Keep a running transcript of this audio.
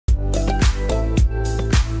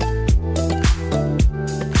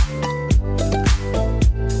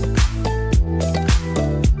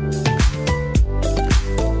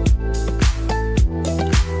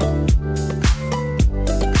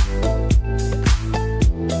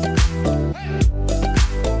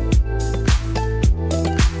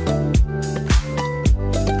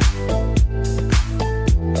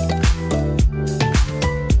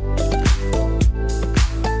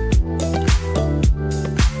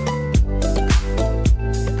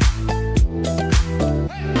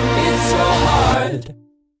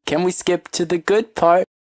we skip to the good part.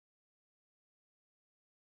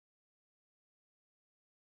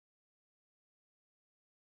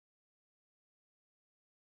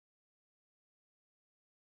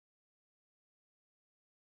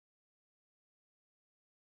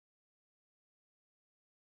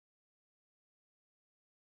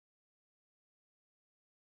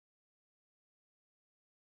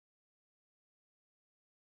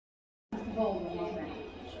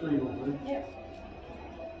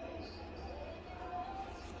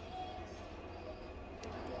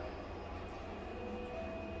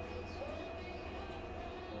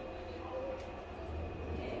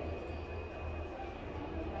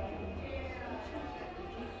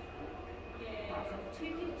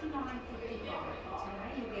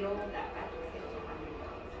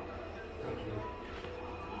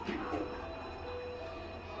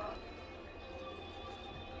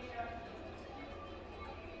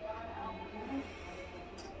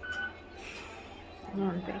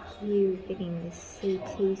 I'm back here getting the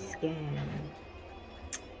CT scan.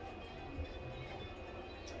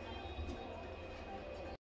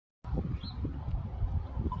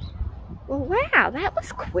 Well, wow, that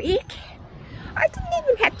was quick. I didn't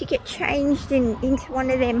even have to get changed into one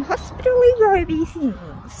of them hospital-y roby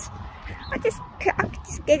things. I could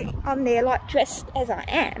just get on there like dressed as I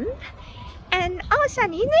am, and I was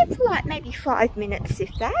only in there for like maybe 5 minutes,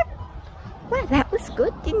 if that. Wow, that was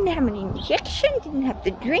good. Didn't have an injection, didn't have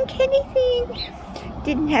to drink anything,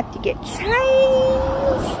 didn't have to get changed.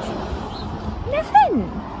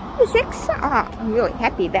 Nothing. It was excellent. Oh, I'm really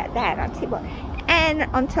happy about that, I'll tell you what. And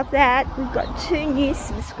on top of that, we've got 2 new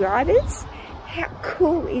subscribers. How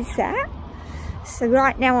cool is that? So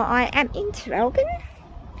right now I am in Traralgon,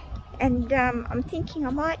 and I'm thinking I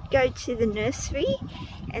might go to the nursery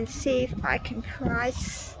and see if I can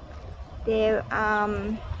price their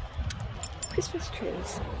Christmas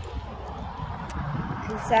trees,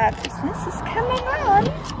 because Christmas is coming on,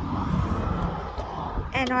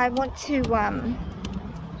 and I want to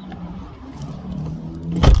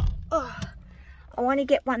I want to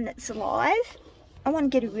get one that's alive. I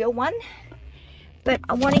want to get a real one, but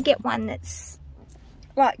I want to get one that's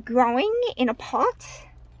like growing in a pot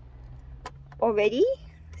already,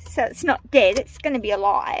 so it's not dead, it's going to be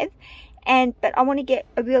alive. But I want to get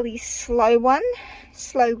a really slow one,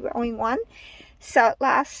 slow growing one, so it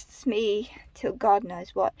lasts me till God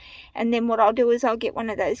knows what. And then what I'll do is I'll get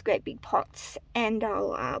one of those great big pots, and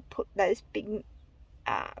I'll put those big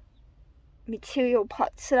material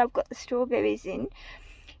pots that I've got the strawberries in,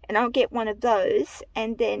 and I'll get one of those,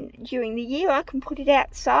 and then during the year I can put it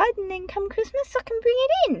outside, and then come Christmas I can bring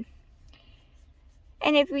it in,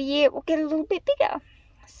 and every year it will get a little bit bigger.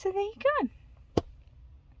 So there you go.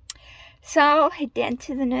 So I'll head down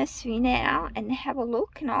to the nursery now and have a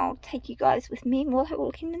look, and I'll take you guys with me and we'll have a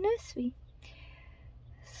look in the nursery.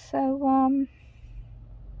 So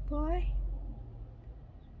bye.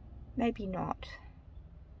 Maybe not.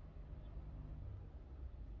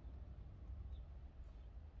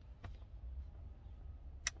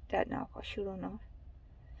 Don't know if I should or not.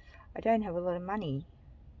 I don't have a lot of money.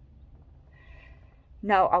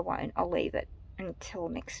 No, I won't. I'll leave it until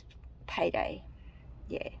next payday.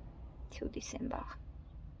 Yeah, till December.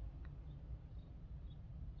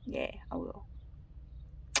 Yeah, I will.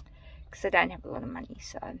 Because I don't have a lot of money,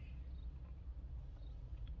 so.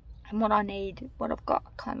 And what I need, what I've got, I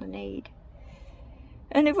kind of need.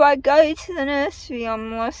 And if I go to the nursery, I'm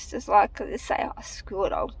most as likely to say, oh, screw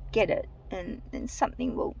it, I'll get it. And then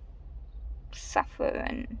something will suffer,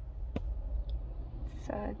 and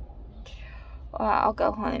so I'll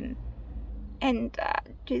go home and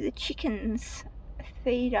do the chickens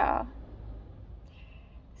feeder.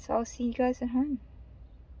 So I'll see you guys at home.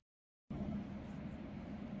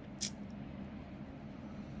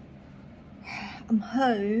 I'm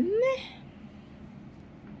home.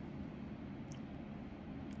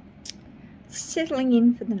 Settling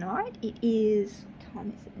in for the night. It is, what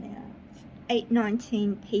time is it now?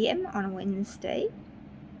 8:19 PM on a Wednesday.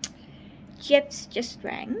 Jeff's just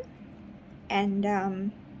rang,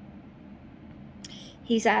 and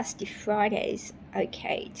he's asked if Friday's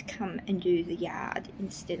okay to come and do the yard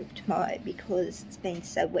instead of tomorrow, because it's been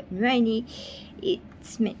so wet and rainy.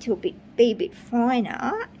 It's meant to be a bit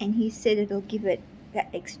finer, and he said it'll give it that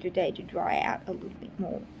extra day to dry out a little bit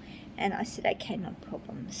more. And I said, okay, no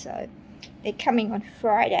problem. So they're coming on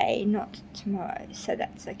Friday, not tomorrow, so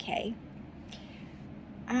that's okay.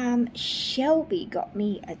 Shelby got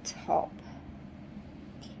me a top.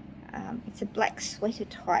 It's a black sweater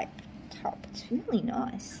type top. It's really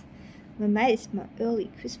nice. I made it my early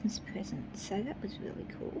Christmas present, so that was really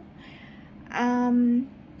cool.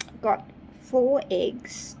 Got 4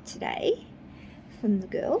 eggs today from the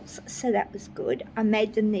girls, so that was good. I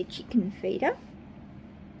made them their chicken feeder.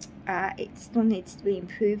 It still needs to be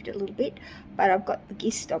improved a little bit, but I've got the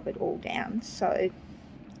gist of it all down, so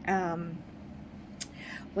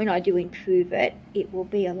when I do improve it, it will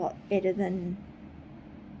be a lot better than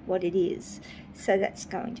what it is, so that's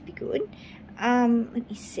going to be good. Let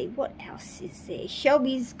me see, what else is there?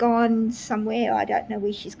 Shelby's gone somewhere. I don't know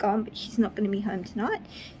where she's gone, but she's not going to be home tonight.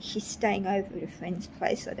 She's staying over at a friend's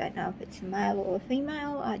place. I don't know if it's a male or a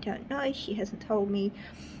female. I don't know. She hasn't told me.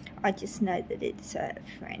 I just know that it's a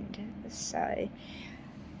friend. So,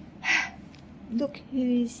 look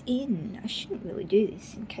who's in. I shouldn't really do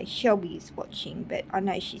this in case Shelby is watching, but I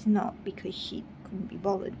know she's not because she couldn't be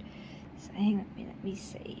bothered. So hang on a minute, let me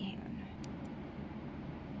see. Hang on.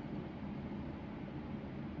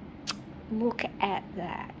 Look at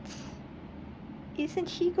that. Isn't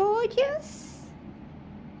she gorgeous?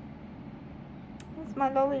 That's my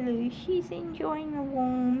Lolly Lou. She's enjoying the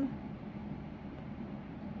warm.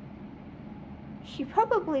 She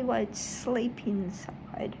probably won't sleep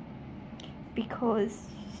inside because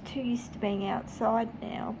she's too used to being outside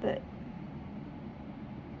now, but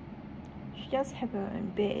she does have her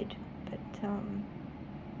own bed.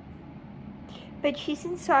 But she's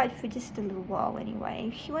inside for just a little while anyway.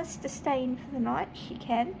 If she wants to stay in for the night, she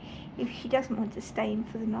can. If she doesn't want to stay in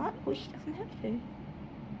for the night, well, she doesn't have to.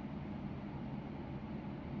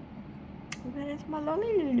 Well, that is my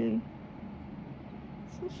Lolly Lulu.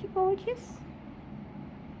 Isn't she gorgeous?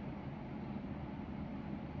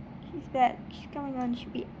 She's going on, she'll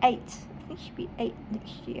be 8. I think she'll be 8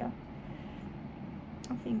 next year.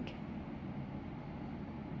 I think.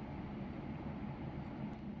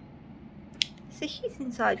 So she's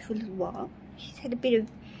inside for a little while. She's had a bit of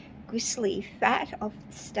gristly fat off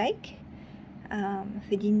the steak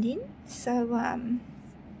for Din Din. So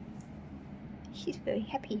she's very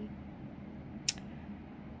happy.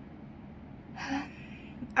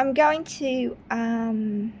 I'm going to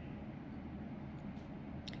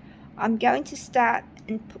start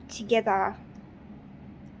and put together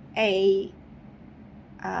a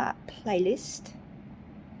playlist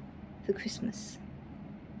for Christmas.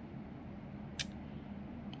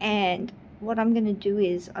 And what I'm going to do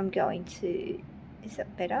is is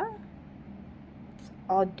that better? It's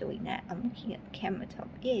odd doing that. I'm looking at the camera top.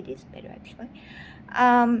 Yeah, it is better actually.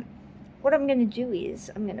 What I'm going to do is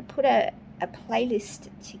I'm going to put a playlist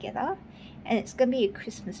together, and it's going to be a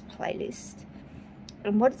Christmas playlist.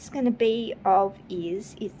 And what it's going to be of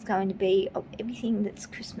is it's going to be of everything that's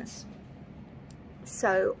Christmas.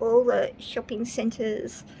 So all the shopping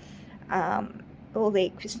centres, all their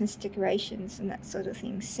Christmas decorations and that sort of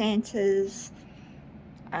thing, Santas,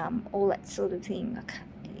 all that sort of thing. I can't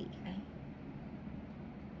really go.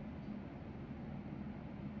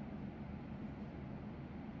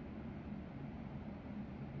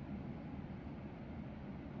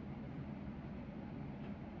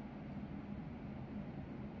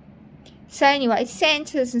 So anyway,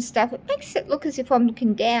 Santas and stuff, it makes it look as if I'm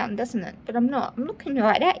looking down, doesn't it? But I'm not. I'm looking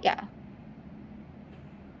right at you.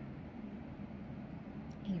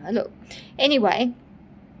 Look, anyway,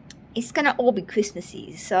 it's going to all be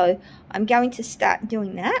Christmassy, so I'm going to start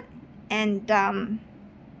doing that, and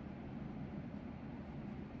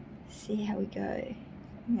see how we go.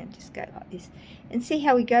 I'm going to just go like this and see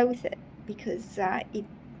how we go with it, because it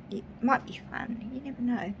might be fun. You never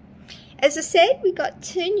know. As I said, we got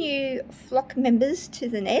 2 new flock members to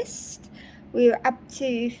the nest. We're up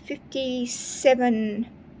to 57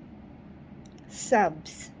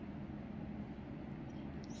 subs.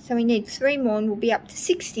 So we need 3 more and we'll be up to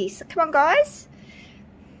 60. So come on, guys.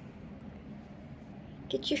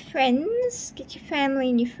 Get your friends, get your family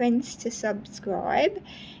and your friends to subscribe.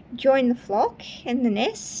 Join the flock and the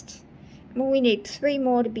nest. Well, we need 3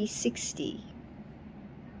 more to be 60.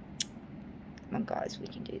 Come on, guys, we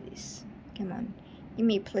can do this. Come on. Give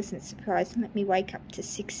me a pleasant surprise and let me wake up to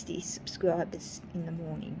 60 subscribers in the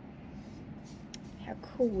morning. How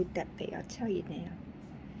cool would that be? I'll tell you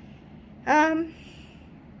now.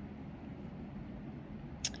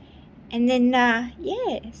 And then,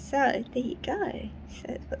 yeah, so there you go. So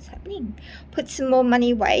that's what's happening. Put some more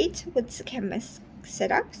money away towards the camera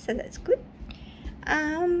setup, so that's good.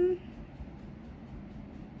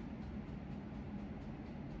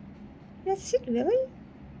 That's it, really.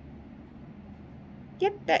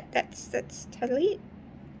 Yep, that's totally it.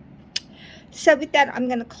 So with that, I'm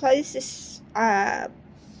going to close this the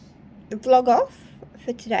vlog off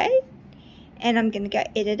for today, and I'm going to go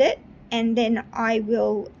edit it. And then I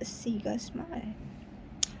will see you guys tomorrow.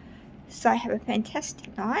 So have a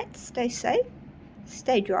fantastic night. Stay safe,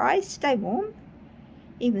 stay dry, stay warm.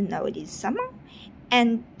 even though it is summer.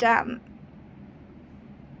 And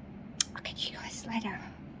I'll catch you guys later.